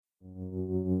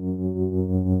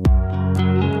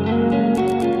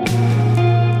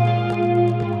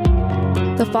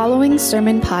The following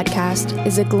sermon podcast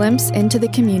is a glimpse into the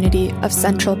community of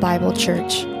Central Bible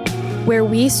Church, where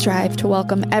we strive to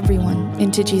welcome everyone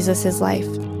into Jesus' life.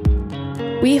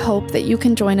 We hope that you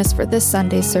can join us for this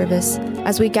Sunday service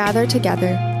as we gather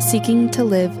together, seeking to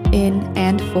live in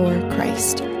and for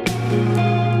Christ.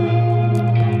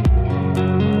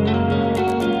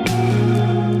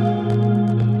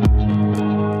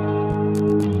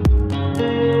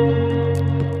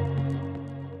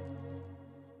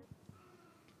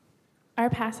 Our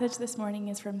passage this morning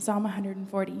is from Psalm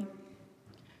 140.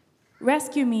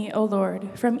 Rescue me, O Lord,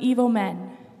 from evil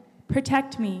men.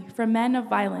 Protect me from men of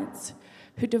violence,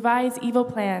 who devise evil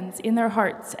plans in their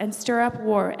hearts and stir up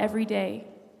war every day.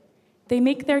 They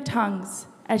make their tongues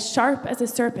as sharp as a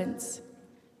serpent's.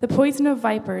 The poison of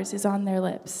vipers is on their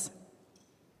lips.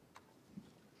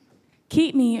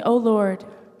 Keep me, O Lord,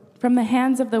 from the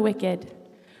hands of the wicked.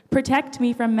 Protect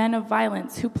me from men of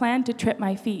violence who plan to trip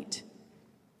my feet.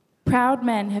 Proud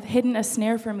men have hidden a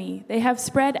snare for me. They have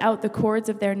spread out the cords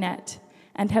of their net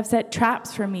and have set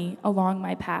traps for me along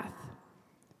my path.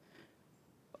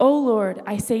 O Lord,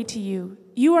 I say to you,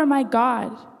 you are my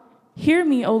God. Hear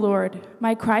me, O Lord,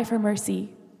 my cry for mercy.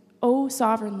 O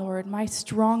sovereign Lord, my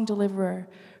strong deliverer,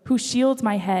 who shields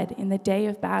my head in the day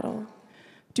of battle.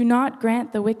 Do not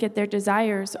grant the wicked their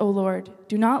desires, O Lord.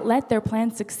 Do not let their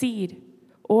plans succeed,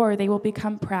 or they will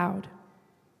become proud.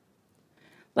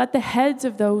 Let the heads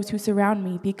of those who surround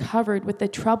me be covered with the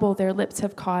trouble their lips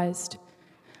have caused.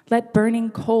 Let burning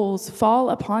coals fall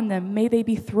upon them. May they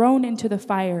be thrown into the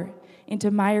fire, into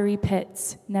miry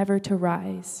pits, never to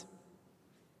rise.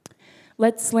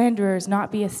 Let slanderers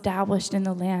not be established in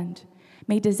the land.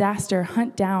 May disaster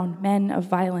hunt down men of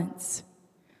violence.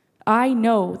 I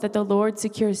know that the Lord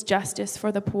secures justice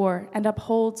for the poor and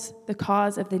upholds the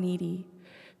cause of the needy.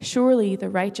 Surely the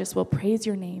righteous will praise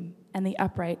your name, and the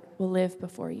upright will live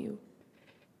before you.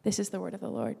 This is the word of the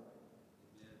Lord.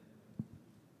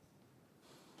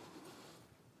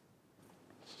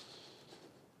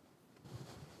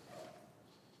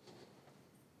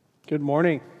 Good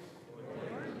morning.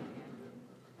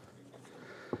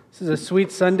 This is a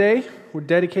sweet Sunday. We're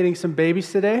dedicating some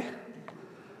babies today.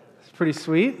 It's pretty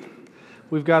sweet.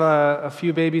 We've got a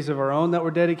few babies of our own that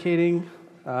we're dedicating.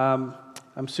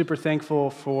 I'm super thankful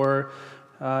for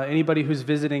anybody who's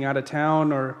visiting out of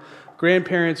town, or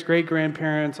grandparents,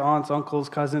 great-grandparents, aunts, uncles,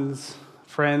 cousins,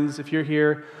 friends. If you're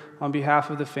here on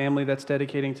behalf of the family that's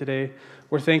dedicating today,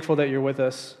 we're thankful that you're with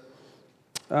us.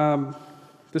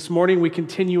 This morning we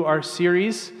continue our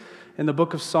series in the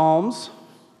book of Psalms,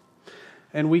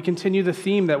 and we continue the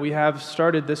theme that we have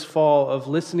started this fall of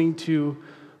listening to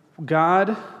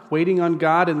God, waiting on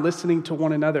God, and listening to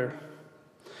one another.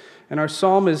 And our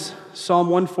psalm is Psalm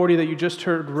 140 that you just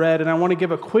heard read, and I want to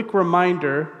give a quick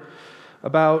reminder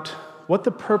about what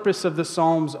the purpose of the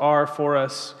Psalms are for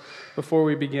us before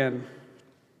we begin.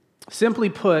 Simply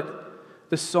put,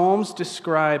 the Psalms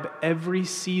describe every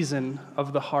season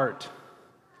of the heart.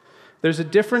 There's a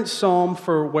different psalm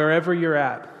for wherever you're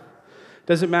at.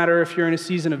 Doesn't matter if you're in a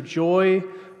season of joy,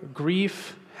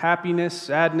 grief, happiness,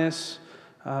 sadness,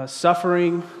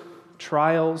 suffering,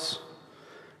 trials,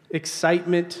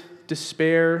 excitement,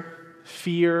 despair,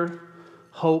 fear,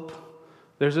 hope.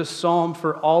 There's a psalm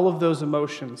for all of those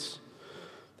emotions.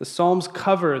 The Psalms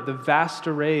cover the vast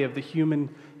array of the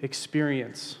human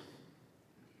experience.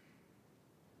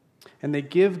 And they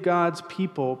give God's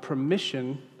people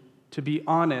permission to be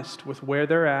honest with where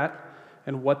they're at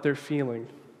and what they're feeling.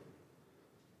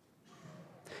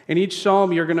 In each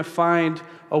psalm, you're going to find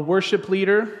a worship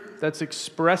leader that's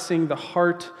expressing the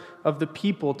heart of the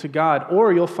people to God.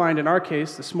 Or you'll find, in our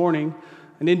case this morning,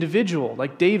 an individual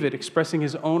like David expressing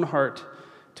his own heart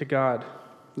to God.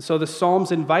 And so the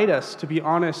Psalms invite us to be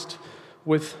honest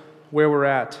with where we're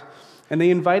at. And they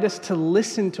invite us to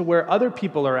listen to where other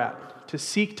people are at, to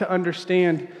seek to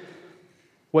understand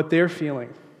what they're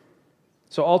feeling.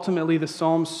 So ultimately, the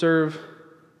Psalms serve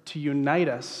to unite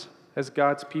us as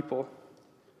God's people.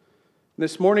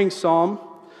 This morning's Psalm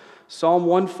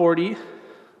 140,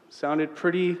 sounded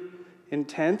pretty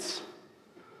intense.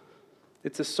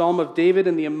 It's a psalm of David,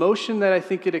 and the emotion that I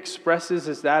think it expresses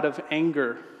is that of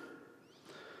anger.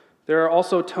 There are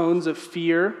also tones of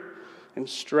fear and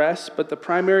stress, but the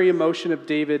primary emotion of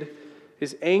David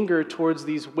is anger towards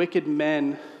these wicked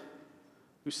men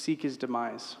who seek his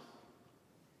demise.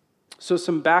 So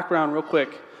some background real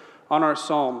quick on our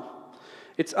psalm.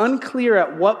 It's unclear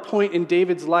at what point in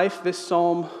David's life this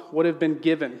psalm would have been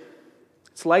given.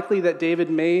 It's likely that David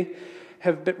may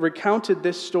have recounted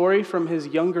this story from his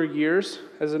younger years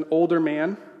as an older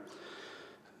man,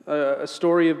 a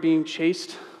story of being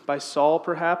chased by Saul,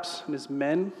 perhaps, and his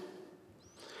men.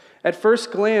 At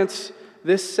first glance,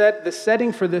 the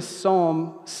setting for this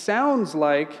psalm sounds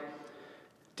like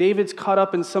David's caught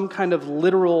up in some kind of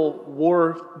literal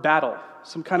war battle.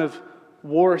 Some kind of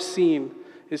war scene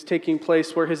is taking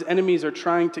place where his enemies are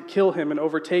trying to kill him and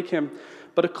overtake him.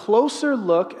 But a closer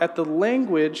look at the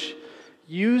language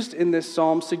used in this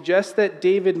psalm suggests that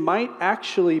David might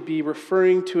actually be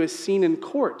referring to a scene in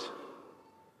court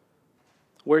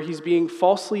where he's being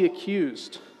falsely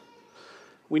accused.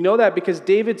 We know that because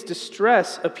David's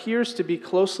distress appears to be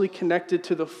closely connected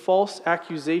to the false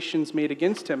accusations made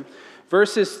against him.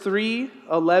 Verses 3,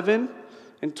 11,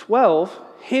 and 12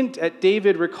 hint at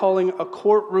David recalling a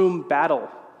courtroom battle.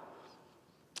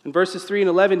 In verses 3 and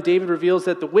 11, David reveals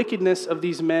that the wickedness of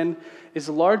these men is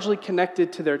largely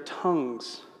connected to their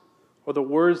tongues, or the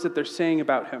words that they're saying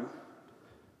about him.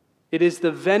 It is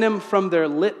the venom from their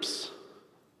lips,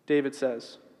 David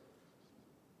says.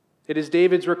 It is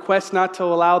David's request not to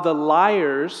allow the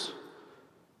liars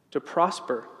to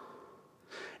prosper.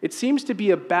 It seems to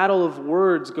be a battle of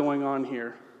words going on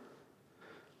here,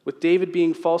 with David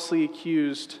being falsely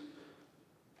accused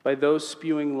by those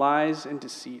spewing lies and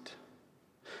deceit.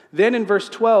 Then in verse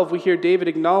 12, we hear David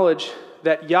acknowledge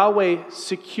that Yahweh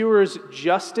secures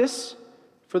justice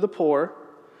for the poor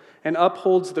and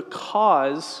upholds the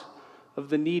cause of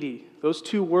the needy. Those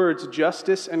two words,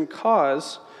 justice and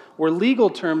cause, were legal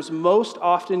terms most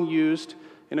often used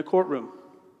in a courtroom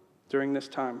during this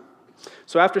time.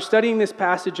 So after studying this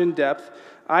passage in depth,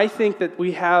 I think that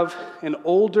we have an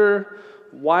older,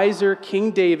 wiser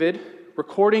King David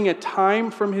recording a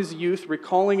time from his youth,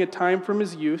 recalling a time from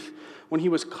his youth when he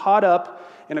was caught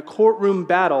up in a courtroom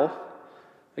battle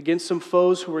against some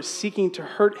foes who were seeking to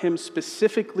hurt him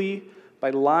specifically by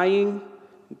lying,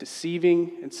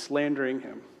 deceiving, and slandering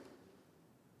him.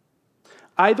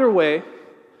 Either way,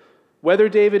 whether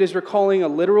David is recalling a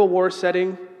literal war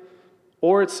setting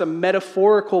or it's a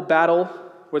metaphorical battle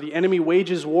where the enemy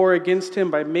wages war against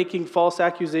him by making false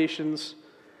accusations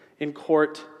in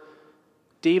court,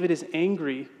 David is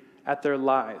angry at their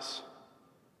lies,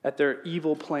 at their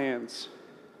evil plans.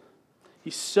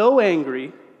 He's so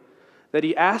angry that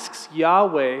he asks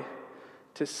Yahweh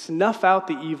to snuff out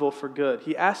the evil for good.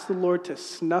 He asks the Lord to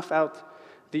snuff out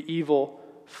the evil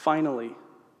finally,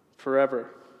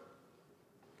 forever.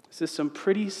 This is some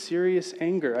pretty serious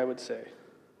anger, I would say.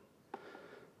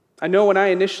 I know when I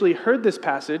initially heard this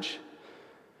passage,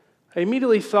 I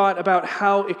immediately thought about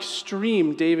how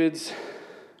extreme David's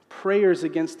prayers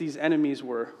against these enemies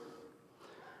were.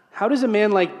 How does a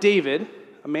man like David,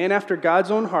 a man after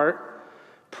God's own heart,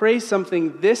 pray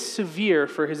something this severe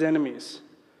for his enemies?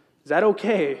 Is that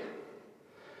okay?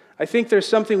 I think there's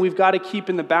something we've got to keep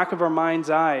in the back of our mind's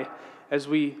eye as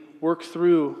we work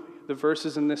through the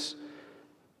verses in this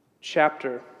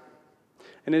chapter.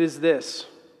 And it is this: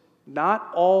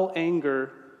 not all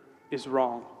anger is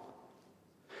wrong.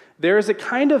 There is a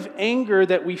kind of anger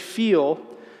that we feel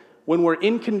when we're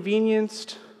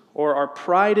inconvenienced or our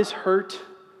pride is hurt,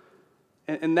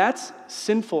 and that's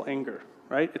sinful anger,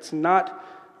 right? It's not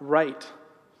right.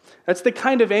 That's the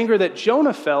kind of anger that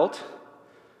Jonah felt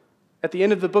at the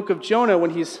end of the book of Jonah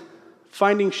when he's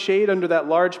finding shade under that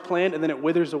large plant and then it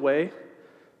withers away,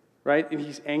 right? And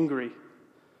he's angry.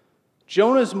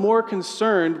 Jonah's more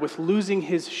concerned with losing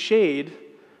his shade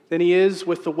than he is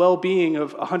with the well-being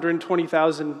of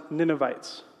 120,000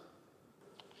 Ninevites.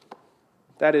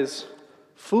 That is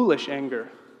foolish anger.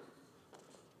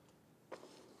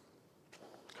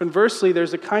 Conversely,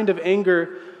 there's a kind of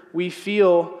anger we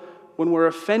feel when we're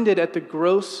offended at the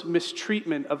gross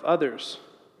mistreatment of others.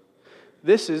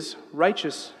 This is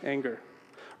righteous anger.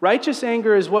 Righteous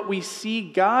anger is what we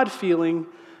see God feeling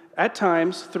at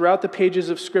times throughout the pages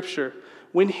of Scripture.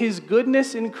 When his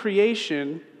goodness in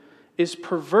creation is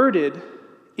perverted,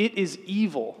 it is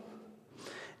evil.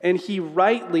 And he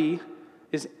rightly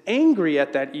is angry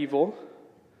at that evil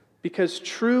because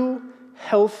true,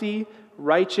 healthy,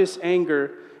 righteous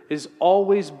anger is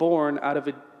always born out of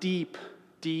a deep,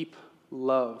 deep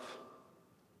love.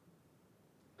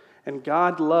 And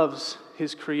God loves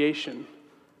his creation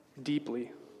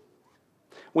deeply.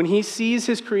 When he sees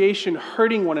his creation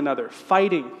hurting one another,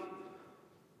 fighting,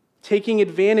 taking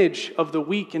advantage of the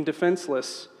weak and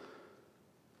defenseless,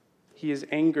 he is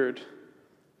angered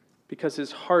because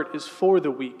his heart is for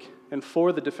the weak and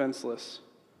for the defenseless.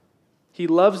 He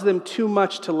loves them too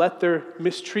much to let their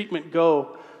mistreatment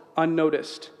go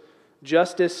unnoticed.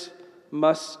 Justice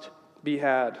must be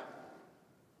had.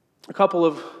 A couple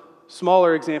of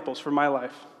smaller examples from my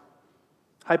life.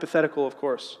 Hypothetical, of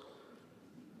course.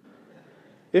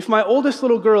 If my oldest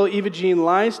little girl, Eva Jean,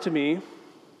 lies to me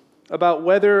about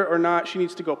whether or not she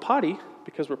needs to go potty,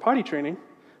 because we're potty training,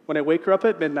 when I wake her up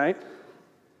at midnight,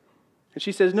 and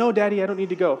she says, "No, Daddy, I don't need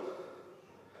to go."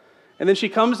 And then she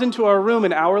comes into our room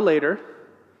an hour later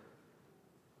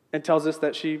and tells us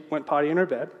that she went potty in her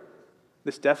bed.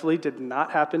 This definitely did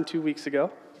not happen 2 weeks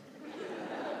ago.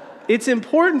 It's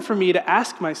important for me to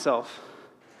ask myself,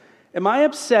 am I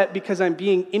upset because I'm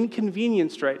being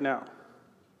inconvenienced right now?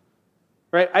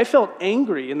 Right? I felt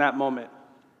angry in that moment.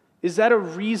 Is that a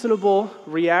reasonable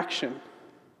reaction?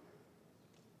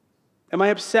 Am I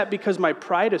upset because my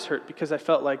pride is hurt because I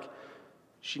felt like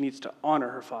she needs to honor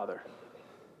her father?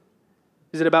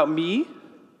 Is it about me,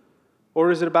 or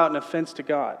is it about an offense to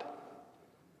God?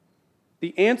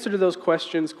 The answer to those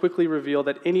questions quickly reveal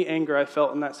that any anger I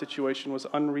felt in that situation was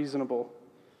unreasonable.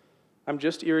 I'm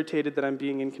just irritated that I'm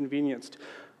being inconvenienced.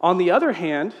 On the other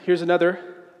hand, here's another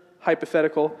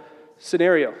hypothetical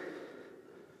scenario.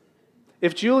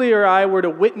 If Julie or I were to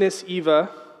witness Eva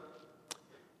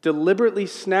deliberately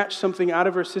snatch something out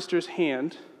of her sister's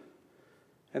hand,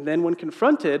 and then when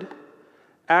confronted,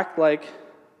 act like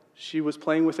she was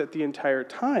playing with it the entire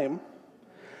time,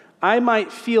 I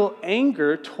might feel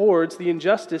anger towards the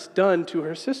injustice done to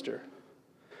her sister.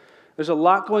 There's a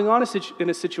lot going on in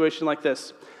a situation like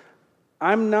this.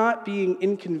 I'm not being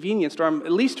inconvenienced, or I'm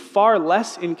at least far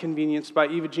less inconvenienced by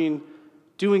Eva Jean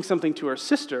doing something to her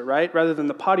sister, right? Rather than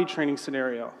the potty training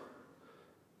scenario.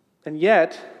 And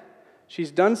yet,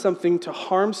 she's done something to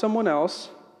harm someone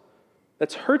else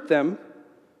that's hurt them,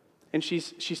 and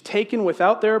she's taken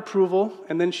without their approval,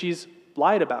 and then she's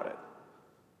lied about it.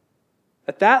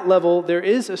 At that level, there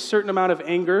is a certain amount of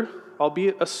anger,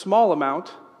 albeit a small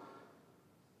amount,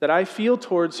 that I feel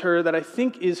towards her that I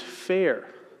think is fair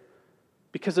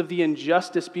because of the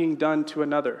injustice being done to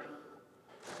another.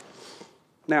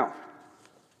 Now,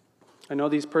 I know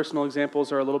these personal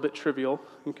examples are a little bit trivial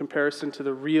in comparison to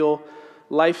the real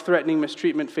life-threatening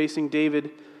mistreatment facing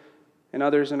David and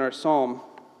others in our psalm.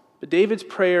 But David's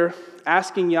prayer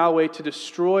asking Yahweh to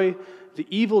destroy the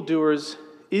evildoers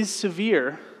is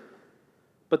severe,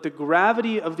 but the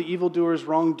gravity of the evildoers'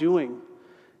 wrongdoing,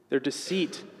 their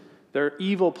deceit, their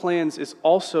evil plans is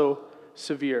also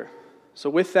severe. So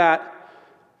with that,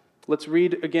 let's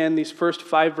read again these first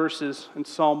 5 verses in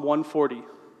Psalm 140.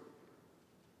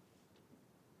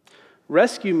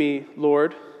 Rescue me,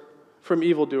 Lord, from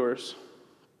evildoers.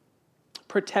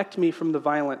 Protect me from the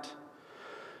violent,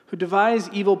 who devise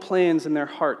evil plans in their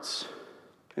hearts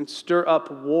and stir up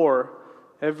war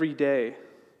every day.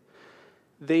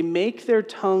 They make their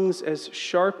tongues as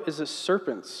sharp as a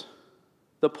serpent's.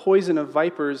 The poison of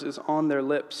vipers is on their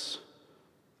lips.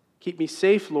 Keep me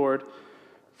safe, Lord,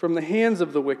 from the hands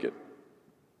of the wicked.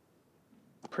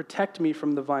 Protect me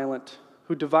from the violent,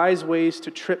 who devise ways to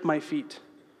trip my feet.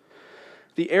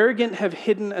 The arrogant have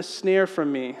hidden a snare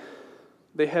from me.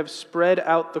 They have spread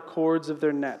out the cords of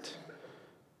their net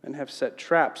and have set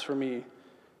traps for me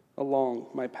along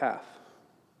my path.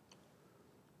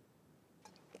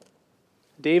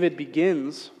 David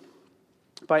begins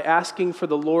by asking for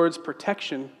the Lord's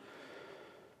protection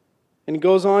and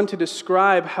goes on to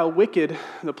describe how wicked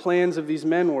the plans of these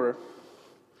men were.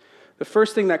 The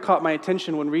first thing that caught my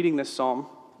attention when reading this psalm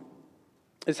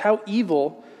is how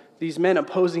evil these men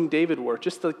opposing David were,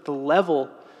 just the level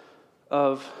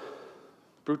of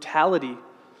brutality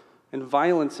and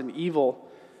violence and evil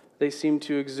they seem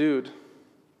to exude.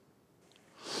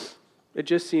 It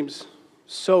just seems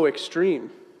so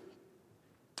extreme.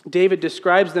 David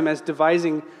describes them as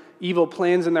devising evil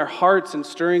plans in their hearts and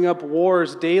stirring up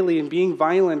wars daily and being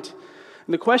violent.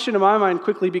 And the question in my mind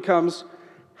quickly becomes,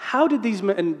 how did these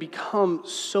men become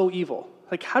so evil?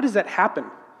 Like, how does that happen?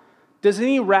 Does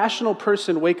any rational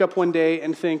person wake up one day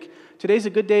and think, today's a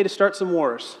good day to start some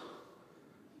wars?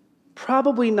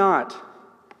 Probably not.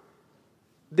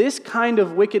 This kind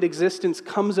of wicked existence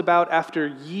comes about after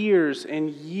years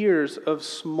and years of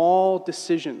small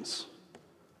decisions.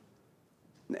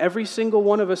 And every single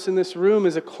one of us in this room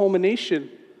is a culmination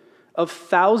of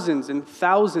thousands and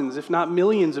thousands, if not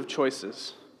millions, of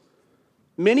choices.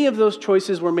 Many of those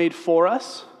choices were made for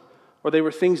us, or they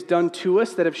were things done to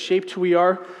us that have shaped who we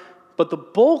are, but the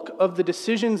bulk of the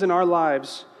decisions in our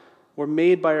lives were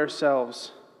made by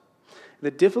ourselves. The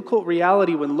difficult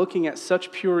reality when looking at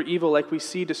such pure evil like we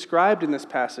see described in this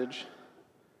passage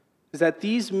is that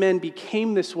these men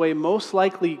became this way most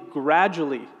likely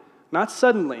gradually, not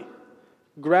suddenly,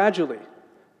 gradually,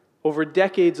 over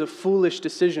decades of foolish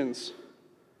decisions.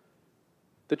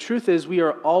 The truth is, we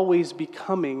are always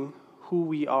becoming who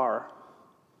we are.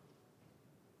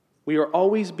 We are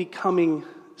always becoming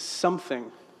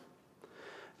something.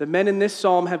 The men in this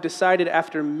psalm have decided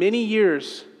after many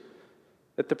years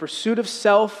that the pursuit of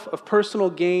self, of personal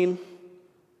gain,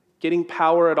 Getting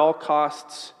power at all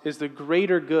costs is the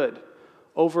greater good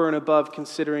over and above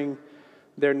considering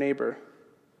their neighbor.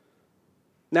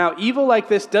 Now, evil like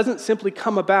this doesn't simply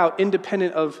come about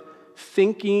independent of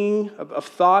thinking, of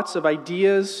thoughts, of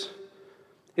ideas.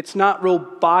 It's not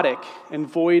robotic and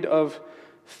void of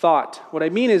thought. What I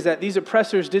mean is that these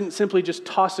oppressors didn't simply just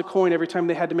toss a coin every time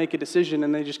they had to make a decision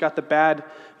and they just got the bad,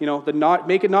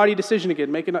 make a naughty decision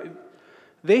again.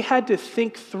 They had to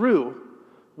think through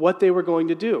what they were going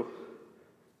to do.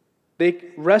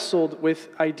 They wrestled with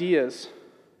ideas.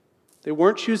 They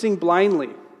weren't choosing blindly.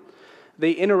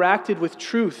 They interacted with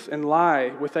truth and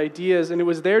lie, with ideas, and it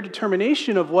was their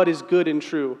determination of what is good and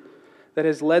true that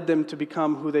has led them to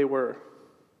become who they were.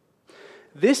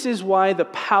 This is why the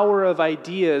power of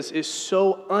ideas is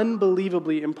so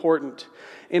unbelievably important.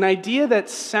 An idea that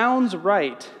sounds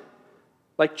right,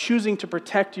 like choosing to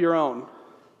protect your own,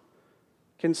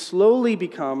 can slowly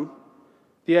become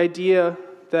the idea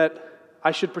that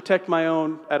I should protect my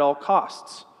own at all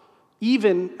costs,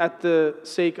 even at the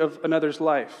sake of another's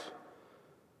life.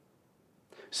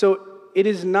 So it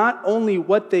is not only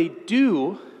what they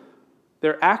do,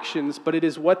 their actions, but it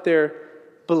is what they're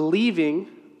believing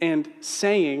and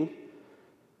saying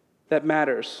that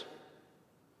matters.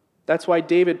 That's why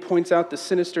David points out the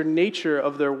sinister nature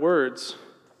of their words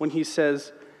when he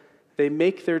says, they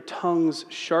make their tongues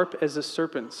sharp as a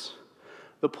serpent's.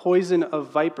 The poison of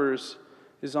vipers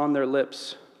is on their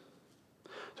lips.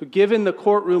 So given the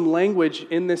courtroom language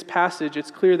in this passage, it's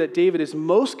clear that David is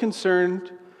most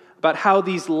concerned about how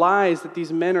these lies that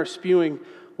these men are spewing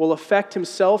will affect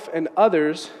himself and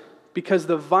others, because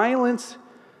the violence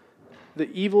the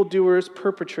evildoers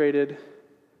perpetrated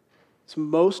is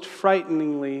most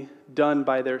frighteningly done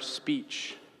by their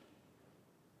speech.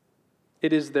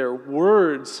 It is their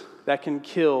words that can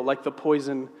kill like the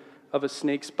poison of a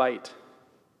snake's bite.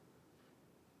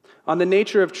 On the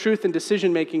nature of truth and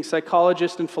decision-making,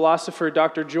 psychologist and philosopher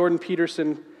Dr. Jordan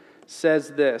Peterson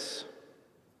says this: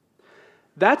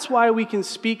 that's why we can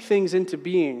speak things into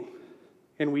being,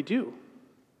 and we do.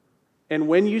 And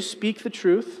when you speak the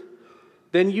truth,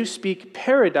 then you speak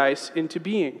paradise into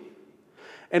being.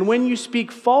 And when you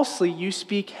speak falsely, you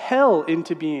speak hell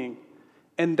into being.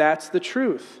 And that's the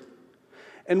truth.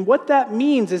 And what that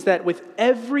means is that with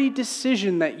every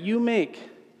decision that you make,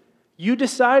 you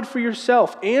decide for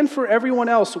yourself and for everyone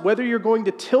else whether you're going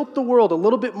to tilt the world a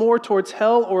little bit more towards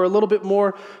hell or a little bit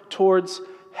more towards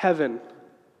heaven.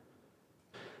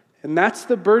 And that's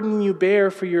the burden you bear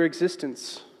for your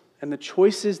existence and the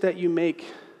choices that you make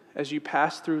as you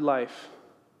pass through life.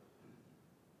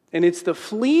 And it's the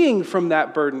fleeing from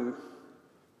that burden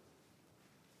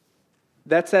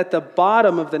that's at the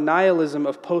bottom of the nihilism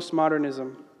of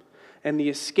postmodernism and the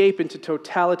escape into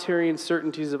totalitarian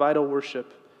certainties of idol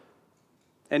worship.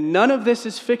 And none of this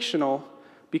is fictional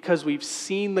because we've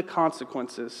seen the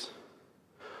consequences.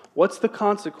 What's the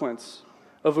consequence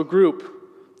of a group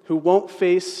who won't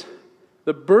face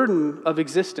the burden of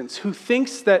existence, who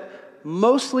thinks that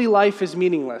mostly life is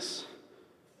meaningless?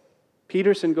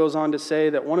 Peterson goes on to say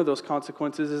that one of those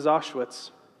consequences is Auschwitz.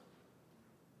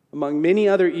 Among many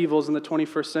other evils in the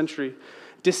 21st century,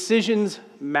 decisions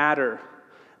matter.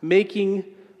 Making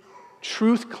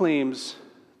truth claims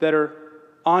that are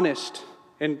honest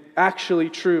and actually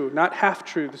true, not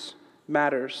half-truths,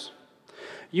 matters.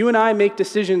 You and I make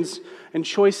decisions and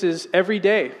choices every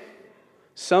day.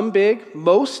 Some big,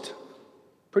 most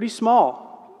pretty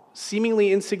small,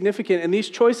 seemingly insignificant. And these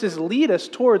choices lead us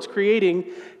towards creating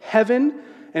heaven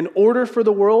and order for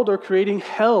the world, or creating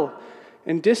hell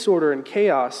and disorder and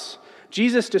chaos.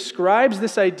 Jesus describes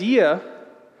this idea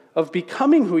of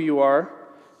becoming who you are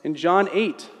in John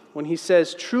 8, when he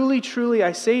says, "Truly, truly,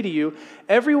 I say to you,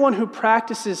 everyone who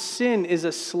practices sin is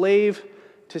a slave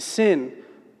to sin.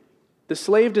 The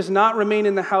slave does not remain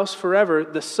in the house forever,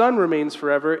 the son remains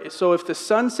forever. So if the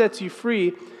son sets you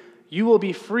free, you will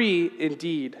be free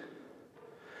indeed.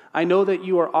 I know that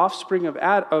you are offspring of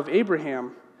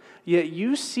Abraham, yet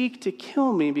you seek to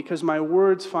kill me because my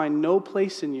words find no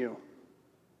place in you.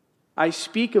 I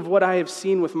speak of what I have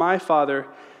seen with my father,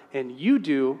 and you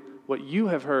do what you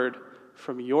have heard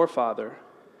from your father."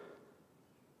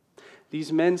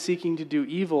 These men seeking to do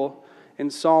evil in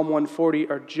Psalm 140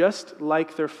 are just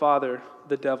like their father,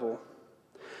 the devil.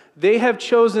 They have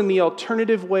chosen the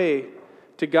alternative way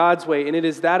to God's way, and it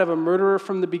is that of a murderer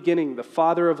from the beginning, the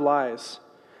father of lies.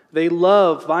 They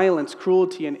love violence,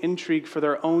 cruelty, and intrigue for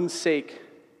their own sake.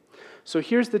 So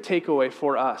here's the takeaway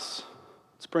for us.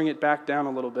 Let's bring it back down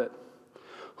a little bit.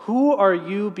 Who are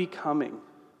you becoming?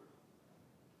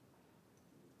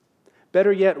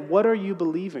 Better yet, what are you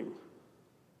believing?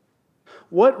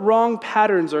 What wrong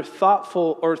patterns or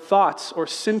thoughts or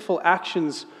sinful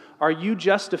actions are you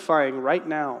justifying right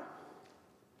now?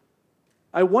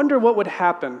 I wonder what would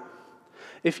happen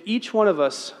if each one of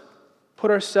us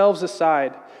put ourselves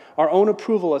aside, our own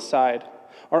approval aside,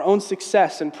 our own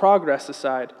success and progress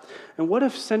aside. And what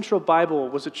if Central Bible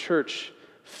was a church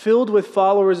filled with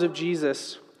followers of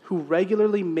Jesus who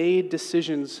regularly made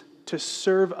decisions to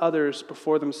serve others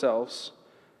before themselves?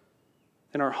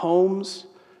 In our homes,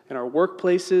 in our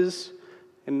workplaces,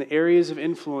 in the areas of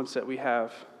influence that we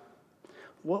have.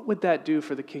 What would that do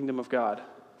for the kingdom of God?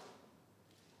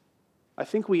 I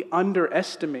think we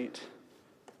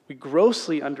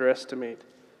grossly underestimate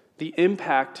the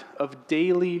impact of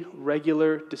daily,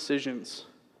 regular decisions.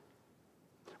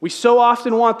 We so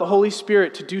often want the Holy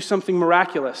Spirit to do something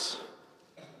miraculous.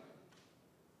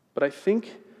 But I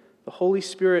think the Holy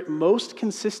Spirit most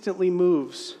consistently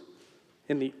moves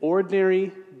in the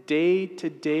ordinary,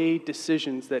 day-to-day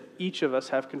decisions that each of us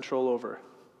have control over.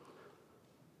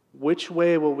 Which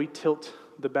way will we tilt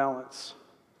the balance?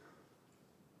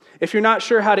 If you're not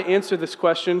sure how to answer this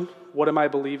question, what am I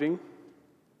believing?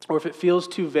 Or if it feels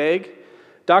too vague,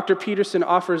 Dr. Peterson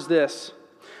offers this.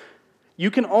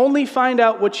 You can only find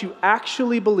out what you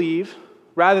actually believe,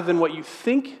 rather than what you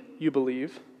think you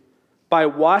believe, by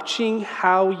watching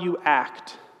how you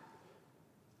act.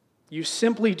 You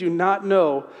simply do not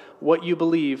know what you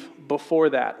believe before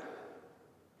that.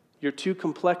 You're too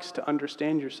complex to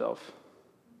understand yourself.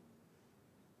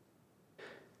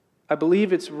 I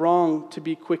believe it's wrong to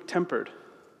be quick-tempered.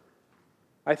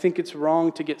 I think it's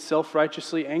wrong to get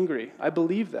self-righteously angry. I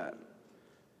believe that.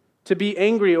 To be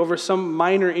angry over some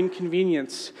minor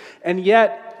inconvenience. And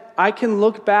yet, I can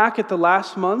look back at the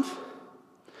last month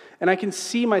and I can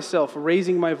see myself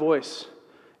raising my voice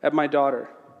at my daughter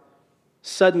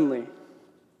suddenly.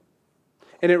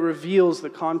 And it reveals the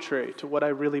contrary to what I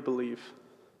really believe.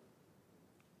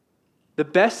 The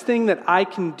best thing that I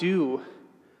can do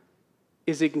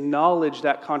is acknowledge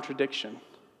that contradiction,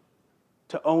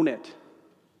 to own it,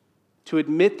 to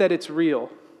admit that it's real.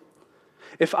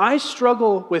 If I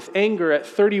struggle with anger at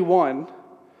 31,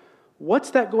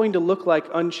 what's that going to look like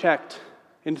unchecked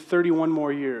in 31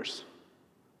 more years?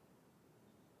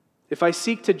 If I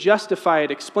seek to justify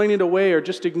it, explain it away, or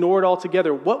just ignore it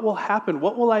altogether, what will happen?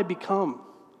 What will I become?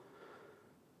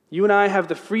 You and I have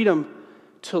the freedom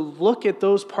to look at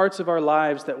those parts of our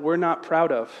lives that we're not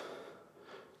proud of,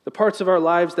 the parts of our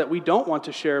lives that we don't want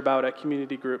to share about at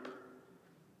community group.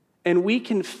 And we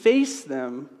can face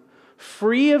them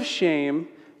free of shame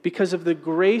because of the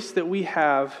grace that we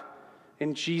have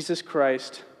in Jesus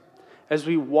Christ as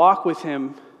we walk with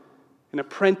Him and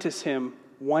apprentice Him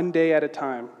one day at a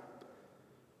time.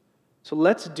 So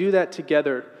let's do that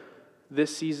together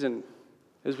this season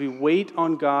as we wait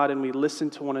on God and we listen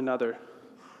to one another.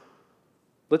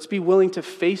 Let's be willing to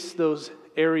face those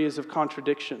areas of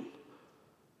contradiction.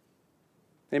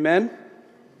 Amen?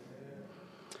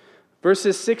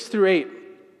 Verses 6 through 8.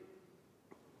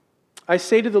 I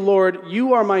say to the Lord,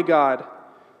 you are my God.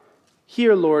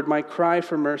 Hear, Lord, my cry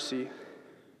for mercy.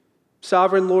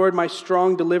 Sovereign Lord, my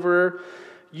strong deliverer,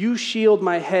 you shield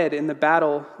my head in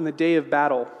the day of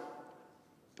battle.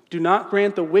 Do not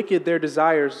grant the wicked their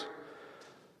desires.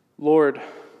 Lord,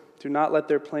 do not let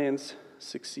their plans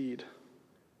succeed.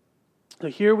 So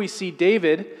here we see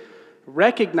David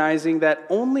recognizing that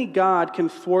only God can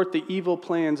thwart the evil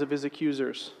plans of his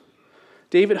accusers.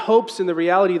 David hopes in the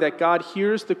reality that God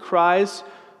hears the cries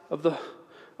of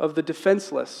the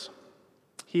defenseless.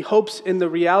 He hopes in the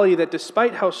reality that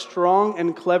despite how strong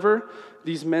and clever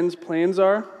these men's plans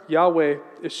are, Yahweh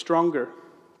is stronger.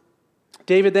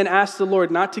 David then asks the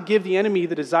Lord not to give the enemy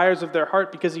the desires of their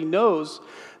heart because he knows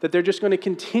that they're just going to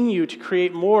continue to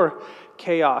create more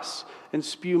chaos and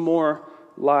spew more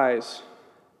lies.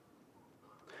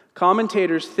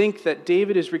 Commentators think that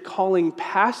David is recalling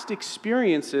past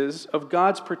experiences of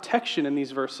God's protection in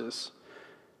these verses.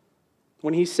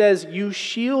 When he says, you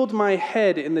shield my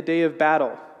head in the day of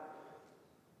battle,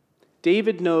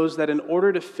 David knows that in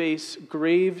order to face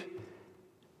grave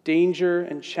danger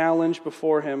and challenge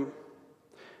before him,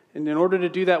 and in order to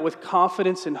do that with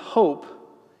confidence and hope,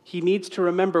 he needs to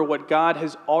remember what God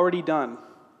has already done.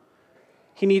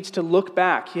 He needs to look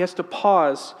back. He has to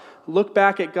pause, look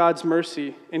back at God's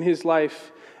mercy in his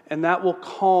life, and that will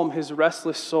calm his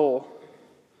restless soul.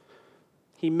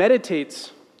 He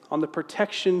meditates on the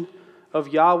protection of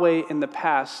Yahweh in the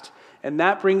past, and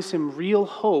that brings him real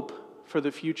hope for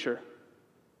the future.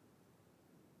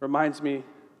 Reminds me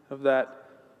of that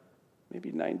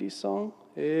maybe 90s song.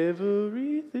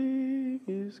 Everything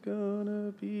is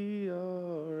gonna be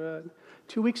all right.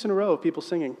 2 weeks in a row of people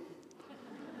singing.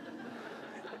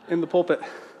 in the pulpit.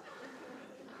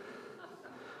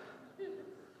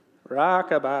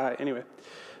 Rockabye. Anyway,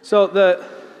 so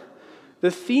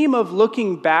the theme of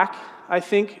looking back, I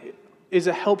think, is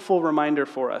a helpful reminder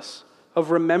for us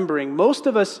of remembering. Most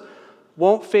of us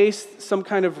won't face some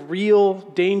kind of real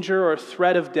danger or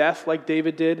threat of death like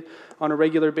David did on a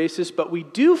regular basis, but we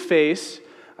do face,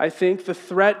 I think, the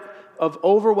threat of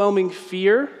overwhelming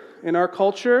fear in our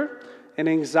culture and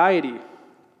anxiety.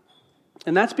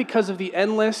 And that's because of the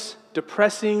endless,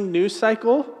 depressing news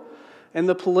cycle and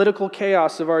the political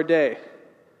chaos of our day.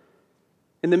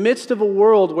 In the midst of a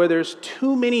world where there's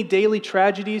too many daily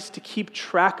tragedies to keep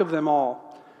track of them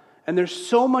all, and there's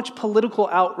so much political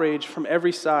outrage from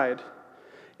every side,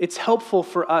 it's helpful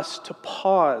for us to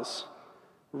pause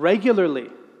regularly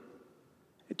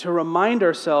to remind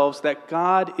ourselves that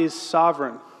God is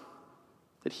sovereign,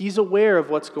 that He's aware of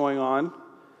what's going on.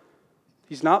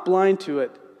 He's not blind to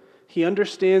it. He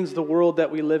understands the world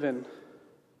that we live in.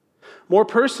 More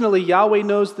personally, Yahweh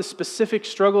knows the specific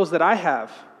struggles that I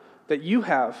have, that you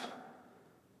have.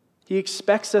 He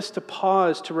expects us to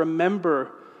pause, to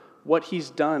remember what He's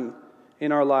done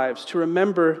in our lives, to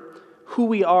remember who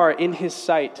we are in His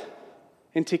sight,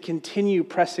 and to continue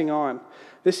pressing on.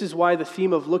 This is why the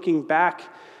theme of looking back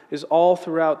is all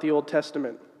throughout the Old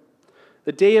Testament.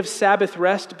 The day of Sabbath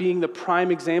rest being the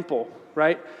prime example,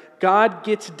 right? God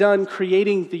gets done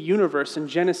creating the universe in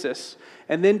Genesis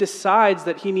and then decides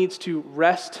that He needs to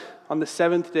rest on the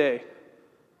seventh day.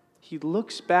 He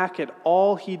looks back at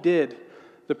all He did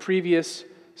the previous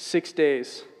 6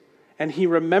 days, and He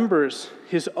remembers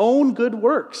His own good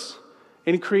works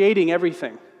in creating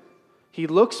everything. He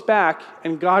looks back,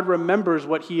 and God remembers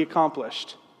what He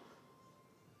accomplished.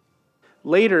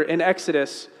 Later in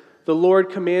Exodus, the Lord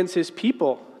commands His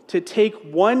people to take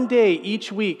 1 day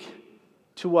each week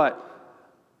to what?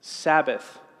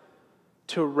 Sabbath.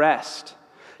 To rest.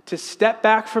 To step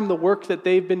back from the work that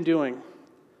they've been doing.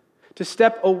 To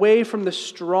step away from the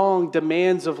strong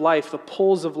demands of life, the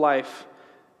pulls of life.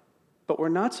 But we're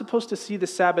not supposed to see the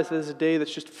Sabbath as a day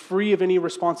that's just free of any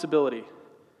responsibility.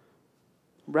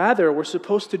 Rather, we're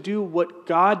supposed to do what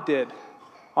God did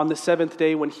on the seventh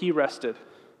day when He rested.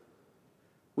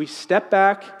 We step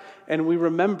back and we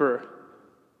remember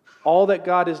all that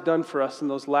God has done for us in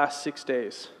those last 6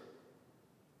 days.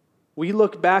 We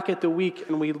look back at the week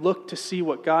and we look to see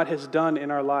what God has done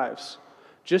in our lives,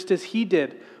 just as He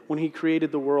did when He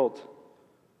created the world.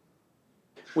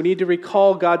 We need to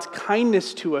recall God's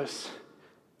kindness to us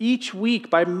each week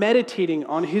by meditating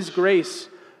on His grace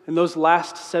in those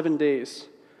last 7 days.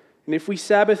 And if we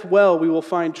Sabbath well, we will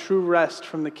find true rest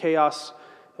from the chaos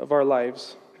of our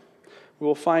lives. We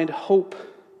will find hope,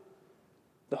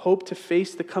 the hope to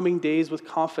face the coming days with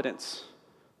confidence,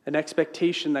 an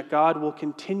expectation that God will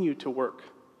continue to work.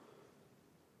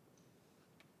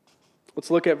 Let's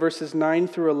look at verses 9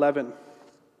 through 11.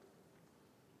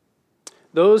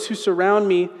 Those who surround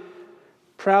me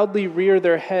proudly rear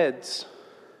their heads.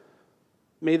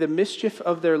 May the mischief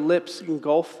of their lips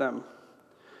engulf them.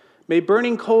 May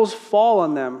burning coals fall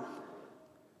on them.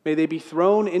 May they be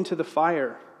thrown into the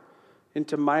fire,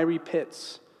 into miry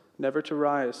pits, never to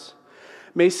rise.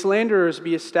 May slanderers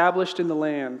be established in the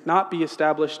land, not be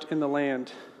established in the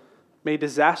land. May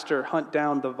disaster hunt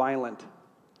down the violent.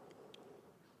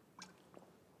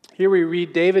 Here we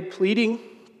read David pleading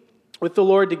with the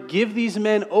Lord to give these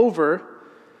men over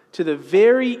to the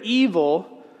very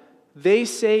evil they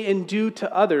say and do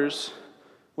to others,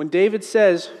 when David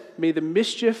says, may the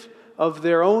mischief of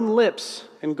their own lips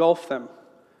engulf them.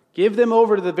 Give them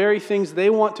over to the very things they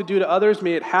want to do to others.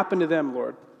 May it happen to them,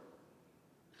 Lord.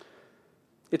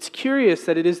 It's curious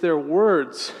that it is their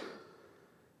words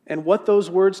and what those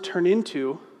words turn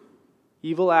into,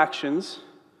 evil actions,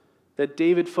 that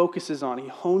David focuses on. He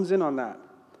hones in on that.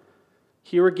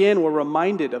 Here again, we're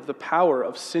reminded of the power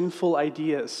of sinful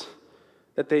ideas,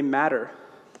 that they matter.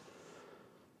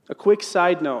 A quick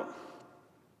side note.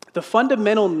 The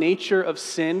fundamental nature of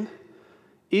sin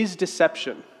is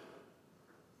deception.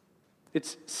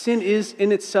 Sin is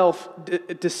in itself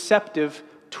a deceptive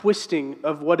twisting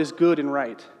of what is good and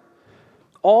right.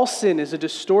 All sin is a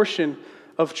distortion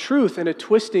of truth and a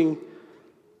twisting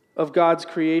of God's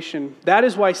creation. That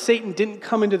is why Satan didn't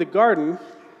come into the garden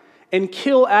and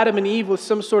kill Adam and Eve with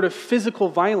some sort of physical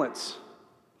violence.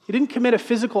 He didn't commit a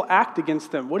physical act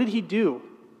against them. What did he do?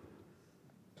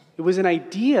 It was an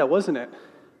idea, wasn't it?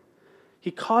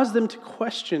 He caused them to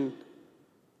question.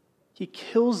 He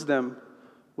kills them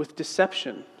with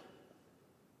deception.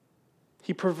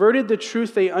 He perverted the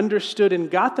truth they understood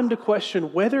and got them to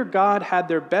question whether God had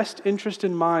their best interest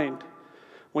in mind.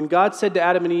 When God said to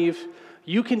Adam and Eve,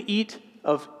 you can eat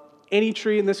of any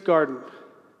tree in this garden,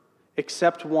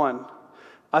 except one.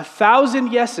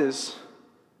 1,000 yeses,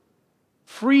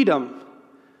 freedom.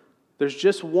 There's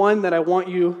just one that I want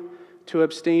you to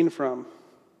abstain from.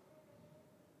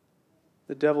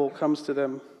 The devil comes to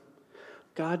them.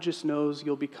 God just knows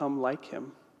you'll become like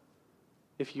him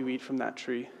if you eat from that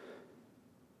tree.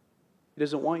 He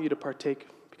doesn't want you to partake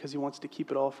because he wants to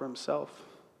keep it all for himself.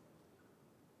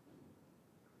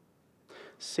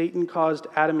 Satan caused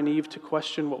Adam and Eve to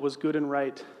question what was good and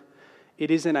right.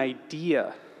 It is an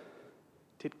idea.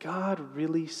 Did God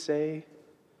really say?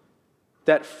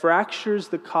 That fractures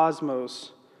the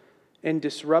cosmos and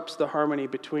disrupts the harmony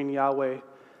between Yahweh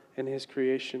and his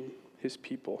creation, his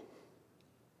people.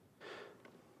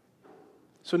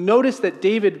 So notice that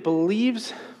David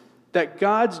believes that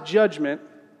God's judgment,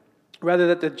 rather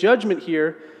that the judgment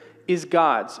here is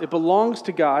God's. It belongs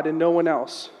to God and no one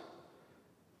else.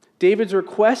 David's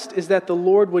request is that the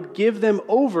Lord would give them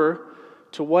over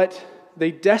to what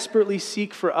they desperately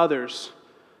seek for others,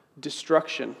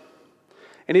 destruction.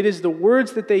 And it is the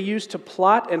words that they use to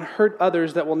plot and hurt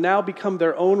others that will now become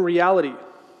their own reality.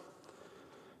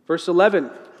 Verse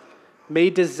 11, may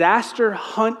disaster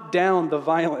hunt down the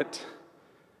violent.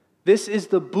 This is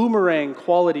the boomerang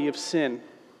quality of sin.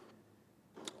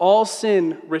 All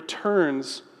sin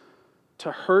returns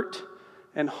to hurt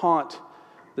and haunt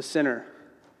the sinner.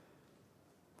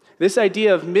 This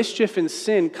idea of mischief and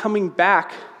sin coming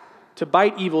back to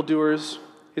bite evildoers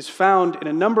is found in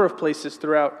a number of places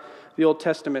throughout the Old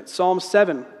Testament. Psalm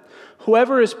 7,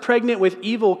 whoever is pregnant with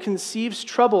evil conceives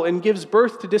trouble and gives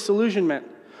birth to disillusionment.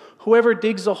 Whoever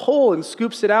digs a hole and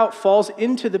scoops it out falls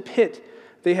into the pit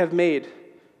they have made.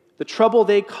 The trouble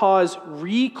they cause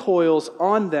recoils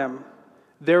on them.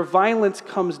 Their violence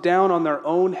comes down on their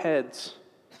own heads.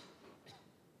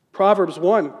 Proverbs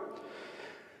 1,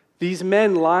 these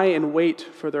men lie in wait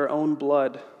for their own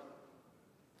blood.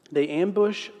 They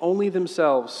ambush only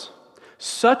themselves.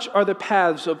 Such are the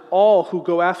paths of all who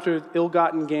go after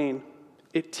ill-gotten gain.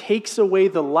 It takes away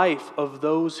the life of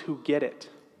those who get it.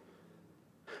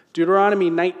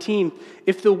 Deuteronomy 19,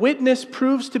 if the witness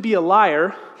proves to be a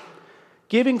liar,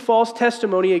 giving false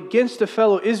testimony against a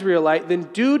fellow Israelite, then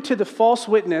do to the false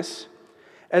witness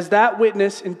as that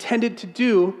witness intended to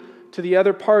do to the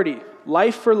other party.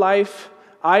 Life for life,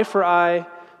 eye for eye,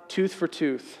 tooth for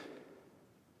tooth.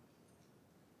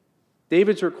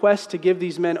 David's request to give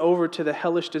these men over to the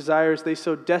hellish desires they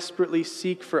so desperately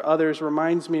seek for others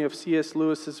reminds me of C.S.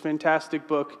 Lewis's fantastic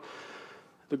book,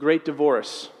 The Great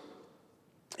Divorce.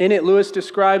 In it, Lewis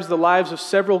describes the lives of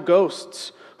several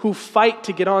ghosts who fight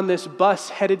to get on this bus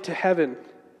headed to heaven.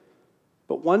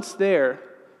 But once there,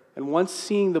 and once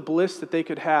seeing the bliss that they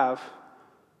could have,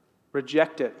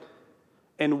 reject it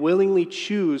and willingly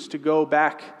choose to go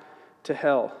back to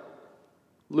hell.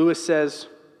 Lewis says,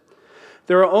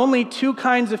 there are only two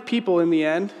kinds of people in the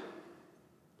end.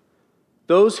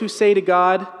 Those who say to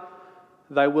God,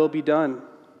 thy will be done.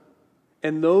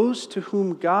 And those to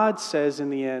whom God says in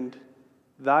the end,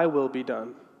 thy will be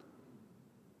done.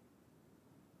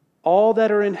 All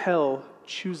that are in hell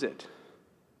choose it.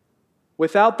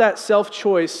 Without that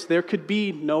self-choice, there could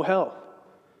be no hell.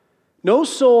 No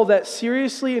soul that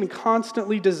seriously and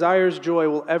constantly desires joy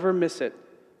will ever miss it.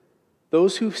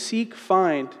 Those who seek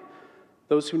find.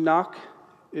 Those who knock,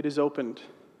 it is opened.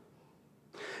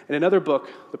 In another book,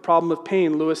 The Problem of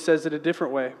Pain, Lewis says it a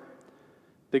different way.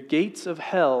 The gates of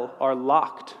hell are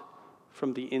locked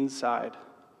from the inside.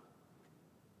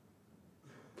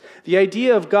 The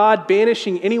idea of God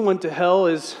banishing anyone to hell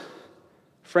is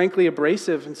frankly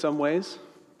abrasive in some ways,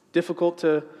 difficult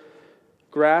to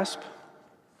grasp.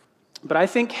 But I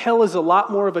think hell is a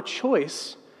lot more of a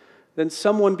choice than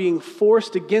someone being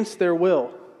forced against their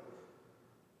will.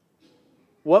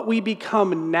 What we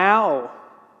become now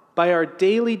by our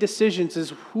daily decisions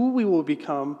is who we will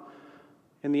become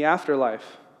in the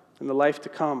afterlife, in the life to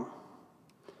come.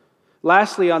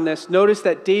 Lastly on this, notice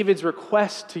that David's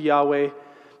request to Yahweh,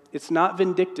 it's not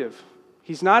vindictive.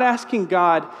 He's not asking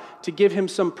God to give him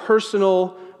some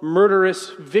personal, murderous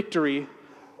victory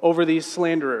over these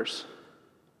slanderers.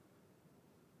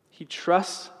 He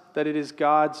trusts that it is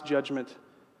God's judgment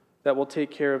that will take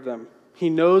care of them. He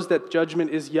knows that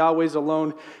judgment is Yahweh's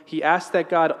alone. He asks that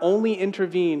God only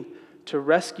intervene to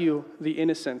rescue the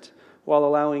innocent while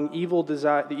allowing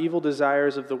the evil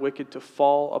desires of the wicked to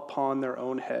fall upon their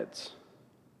own heads.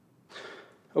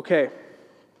 Okay,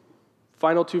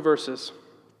 final two verses.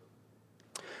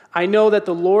 I know that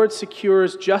the Lord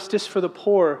secures justice for the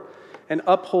poor and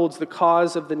upholds the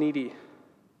cause of the needy.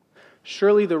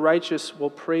 Surely the righteous will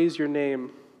praise your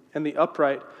name, and the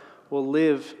upright will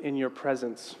live in your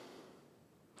presence.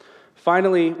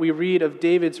 Finally, we read of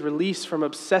David's release from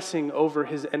obsessing over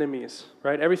his enemies,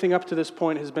 right? Everything up to this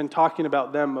point has been talking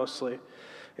about them mostly.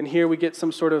 And here we get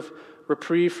some sort of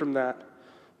reprieve from that.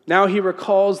 Now he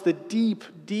recalls the deep,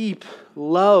 deep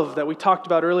love that we talked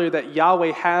about earlier that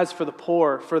Yahweh has for the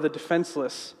poor, for the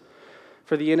defenseless,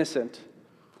 for the innocent.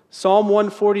 Psalm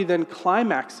 140 then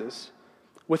climaxes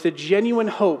with a genuine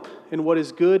hope in what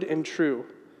is good and true,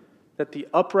 that the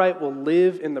upright will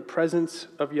live in the presence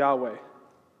of Yahweh.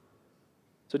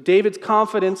 So David's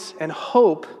confidence and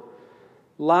hope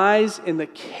lies in the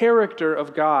character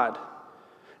of God.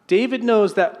 David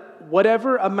knows that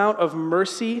whatever amount of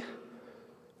mercy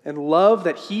and love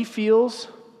that he feels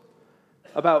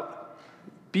about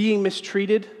being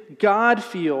mistreated, God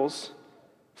feels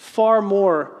far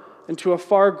more and to a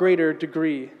far greater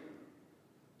degree.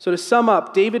 So to sum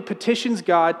up, David petitions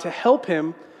God to help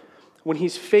him when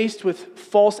he's faced with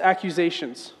false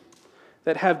accusations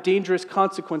that have dangerous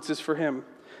consequences for him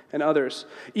and others.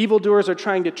 Evildoers are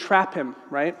trying to trap him,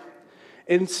 right?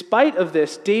 In spite of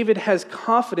this, David has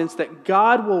confidence that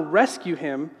God will rescue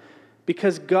him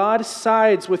because God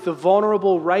sides with the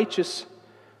vulnerable righteous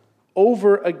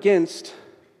over against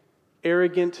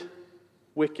arrogant,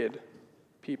 wicked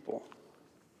people.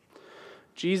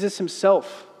 Jesus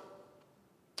himself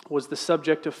was the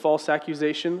subject of false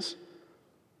accusations,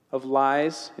 of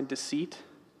lies and deceit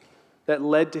that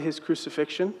led to his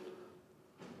crucifixion.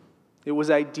 It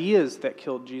was ideas that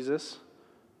killed Jesus.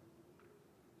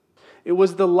 It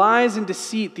was the lies and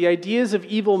deceit, the ideas of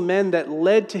evil men that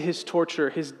led to his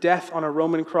torture, his death on a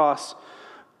Roman cross.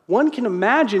 One can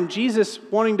imagine Jesus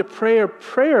wanting to pray a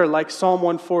prayer like Psalm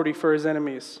 140 for his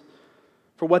enemies,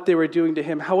 for what they were doing to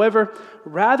him. However,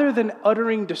 rather than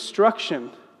uttering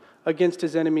destruction against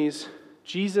his enemies,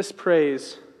 Jesus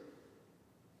prays,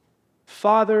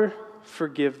 "Father,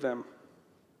 forgive them.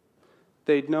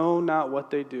 They know not what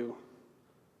they do."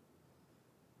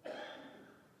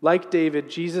 Like David,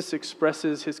 Jesus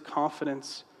expresses his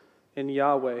confidence in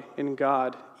Yahweh, in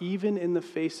God, even in the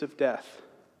face of death.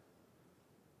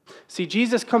 See,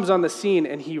 Jesus comes on the scene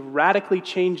and he radically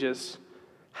changes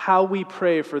how we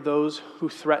pray for those who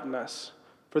threaten us,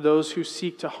 for those who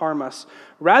seek to harm us.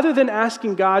 Rather than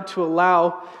asking God to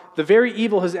allow the very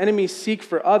evil his enemies seek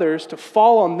for others to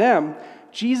fall on them,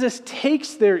 Jesus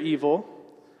takes their evil,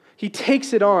 he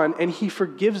takes it on, and he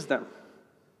forgives them.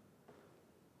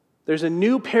 There's a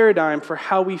new paradigm for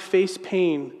how we face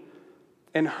pain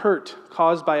and hurt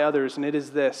caused by others, and it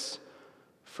is this: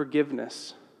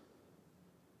 forgiveness.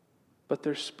 But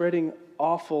they're spreading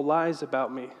awful lies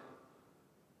about me.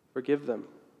 Forgive them.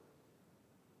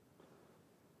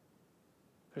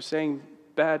 They're saying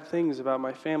bad things about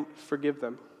my family. Forgive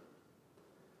them.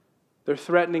 They're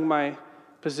threatening my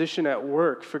position at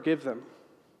work. Forgive them.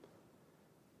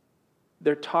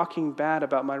 They're talking bad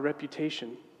about my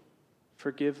reputation.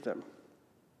 Forgive them.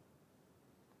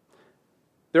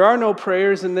 There are no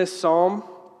prayers in this psalm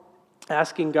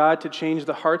asking God to change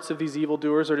the hearts of these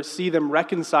evildoers or to see them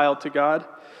reconciled to God.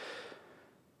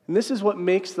 And this is what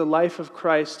makes the life of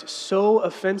Christ so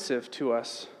offensive to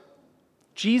us.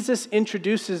 Jesus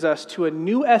introduces us to a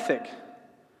new ethic.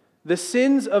 The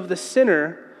sins of the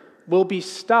sinner will be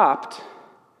stopped,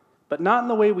 but not in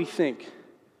the way we think.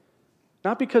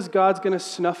 Not because God's going to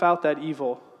snuff out that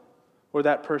evil or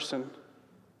that person.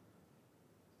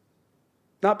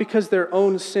 Not because their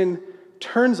own sin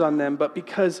turns on them, but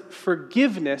because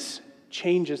forgiveness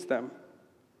changes them.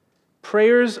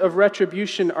 Prayers of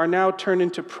retribution are now turned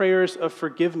into prayers of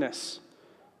forgiveness,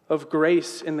 of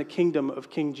grace in the kingdom of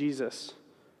King Jesus.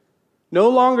 No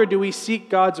longer do we seek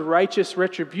God's righteous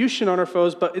retribution on our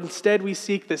foes, but instead we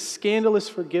seek the scandalous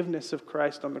forgiveness of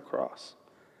Christ on the cross.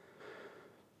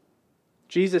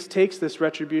 Jesus takes this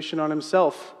retribution on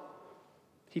himself.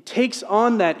 He takes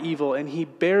on that evil and he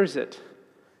bears it.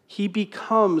 He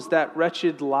becomes that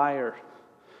wretched liar,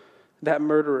 that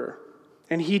murderer,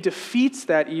 and he defeats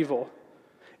that evil.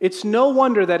 It's no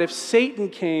wonder that if Satan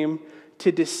came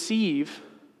to deceive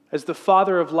as the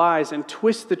father of lies and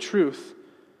twist the truth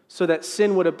so that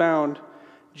sin would abound,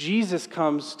 Jesus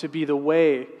comes to be the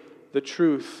way, the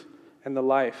truth, and the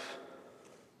life.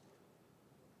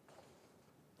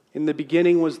 In the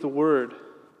beginning was the Word,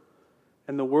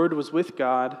 and the Word was with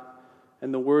God,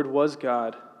 and the Word was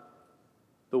God.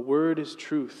 The Word is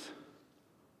truth.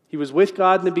 He was with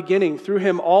God in the beginning. Through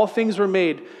him all things were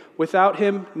made. Without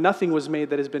him nothing was made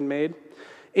that has been made.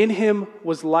 In him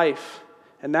was life,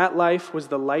 and that life was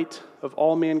the light of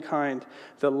all mankind.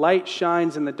 The light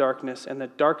shines in the darkness, and the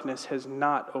darkness has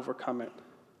not overcome it.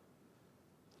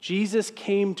 Jesus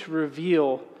came to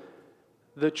reveal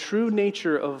the true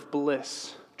nature of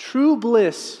bliss. True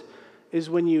bliss is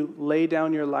when you lay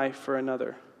down your life for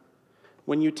another,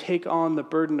 when you take on the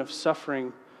burden of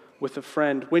suffering with a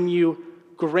friend, when you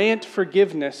grant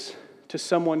forgiveness to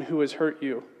someone who has hurt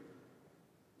you.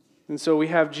 And so we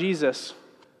have Jesus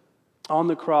on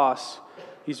the cross.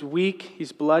 He's weak,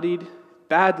 he's bloodied,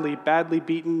 badly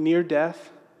beaten, near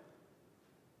death.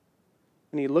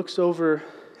 And he looks over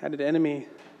at an enemy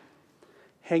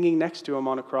hanging next to him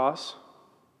on a cross.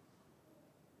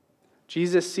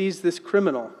 Jesus sees this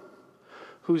criminal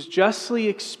who's justly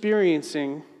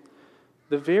experiencing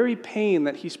the very pain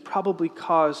that he's probably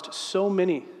caused so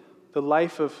many, the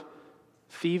life of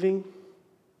thieving,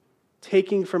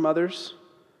 taking from others.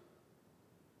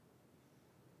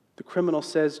 The criminal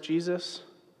says, Jesus,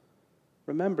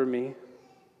 remember me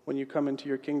when you come into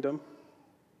your kingdom.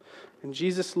 And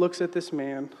Jesus looks at this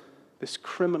man, this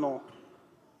criminal,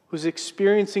 who's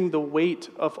experiencing the weight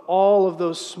of all of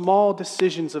those small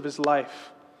decisions of his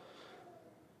life.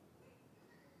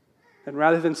 And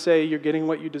rather than say, you're getting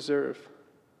what you deserve,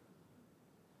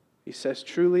 he says,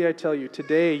 truly I tell you,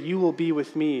 today you will be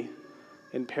with me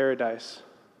in paradise.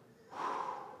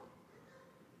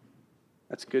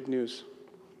 That's good news.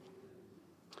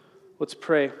 Let's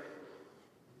pray.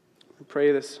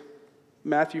 Pray this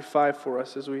Matthew 5 for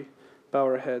us as we bow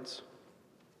our heads.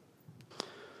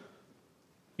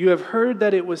 You have heard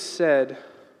that it was said,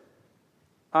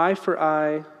 eye for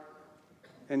eye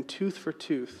and tooth for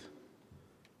tooth.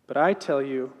 But I tell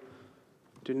you,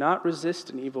 do not resist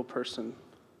an evil person.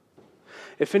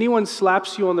 If anyone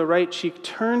slaps you on the right cheek,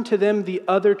 turn to them the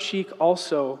other cheek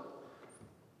also.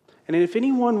 And if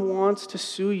anyone wants to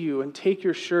sue you and take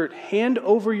your shirt, hand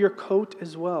over your coat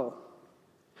as well.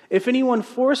 If anyone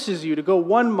forces you to go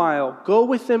 1 mile, go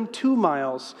with them 2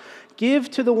 miles. Give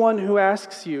to the one who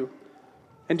asks you,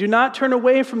 and do not turn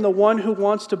away from the one who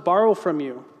wants to borrow from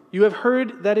you. You have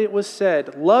heard that it was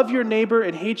said, love your neighbor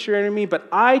and hate your enemy, but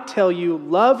I tell you,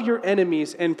 love your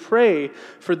enemies and pray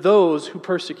for those who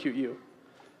persecute you,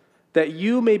 that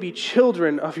you may be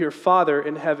children of your Father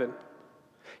in heaven.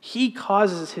 He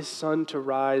causes his sun to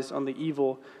rise on the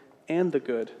evil and the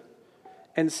good,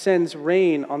 and sends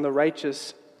rain on the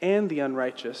righteous and the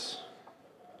unrighteous.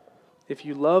 If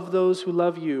you love those who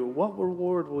love you, what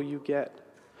reward will you get?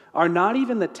 Are not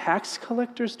even the tax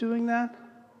collectors doing that?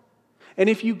 And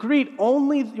if you greet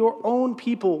only your own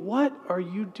people, what are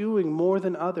you doing more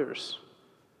than others?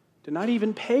 Do not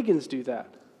even pagans do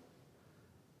that?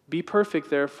 Be perfect,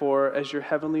 therefore, as your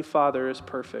heavenly Father is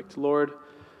perfect. Lord,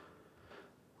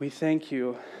 we thank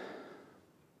you.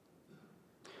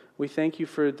 We thank you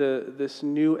for this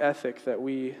new ethic that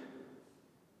we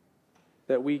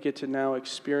get to now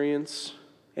experience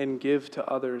and give to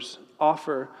others,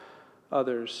 offer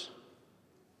others.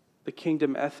 The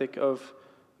kingdom ethic of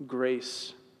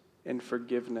grace and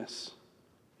forgiveness.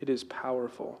 It is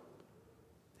powerful.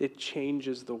 It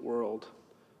changes the world.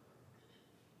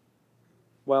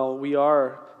 While we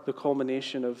are the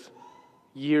culmination of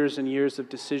years and years of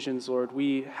decisions, Lord,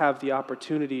 we have the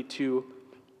opportunity to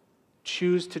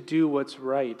choose to do what's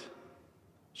right,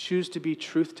 choose to be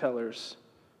truth tellers,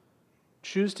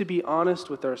 choose to be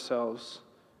honest with ourselves,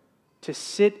 to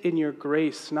sit in your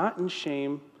grace, not in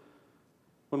shame,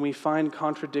 when we find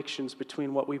contradictions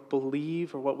between what we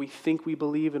believe or what we think we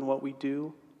believe and what we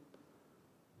do.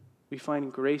 We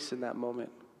find grace in that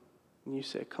moment. And you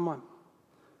say, come on,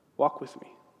 walk with me.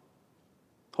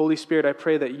 Holy Spirit, I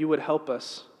pray that you would help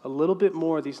us a little bit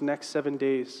more these next 7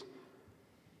 days.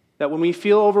 That when we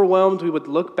feel overwhelmed, we would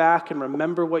look back and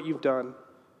remember what you've done.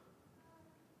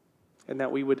 And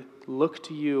that we would look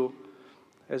to you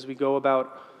as we go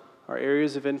about our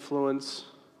areas of influence,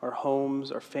 our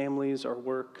homes, our families, our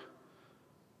work.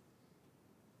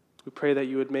 We pray that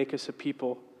you would make us a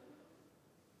people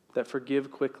that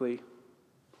forgive quickly,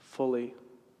 fully,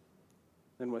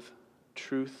 and with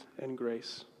truth and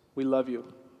grace. We love you.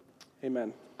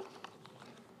 Amen.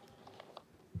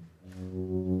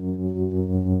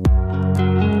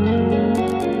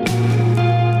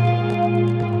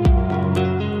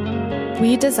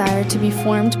 We desire to be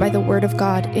formed by the Word of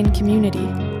God in community.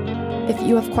 If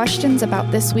you have questions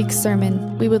about this week's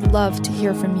sermon, we would love to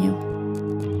hear from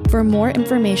you. For more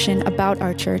information about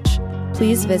our church,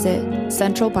 please visit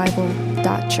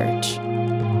centralbible.church.